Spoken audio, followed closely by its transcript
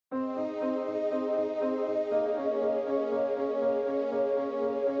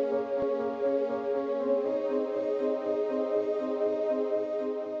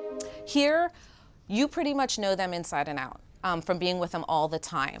Here, you pretty much know them inside and out from being with them all the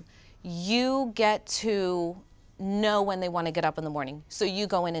time. You get to know when they want to get up in the morning, so you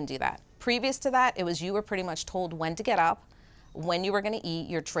go in and do that. Previous to that, it was you were pretty much told when to get up, when you were going to eat,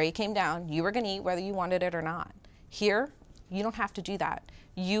 your tray came down, you were going to eat whether you wanted it or not. Here, you don't have to do that.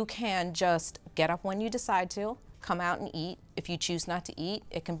 You can just get up when you decide to, come out and eat. If you choose not to eat,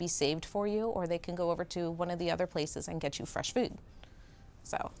 it can be saved for you, or they can go over to one of the other places and get you fresh food.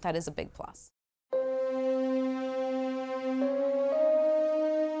 So that is a big plus.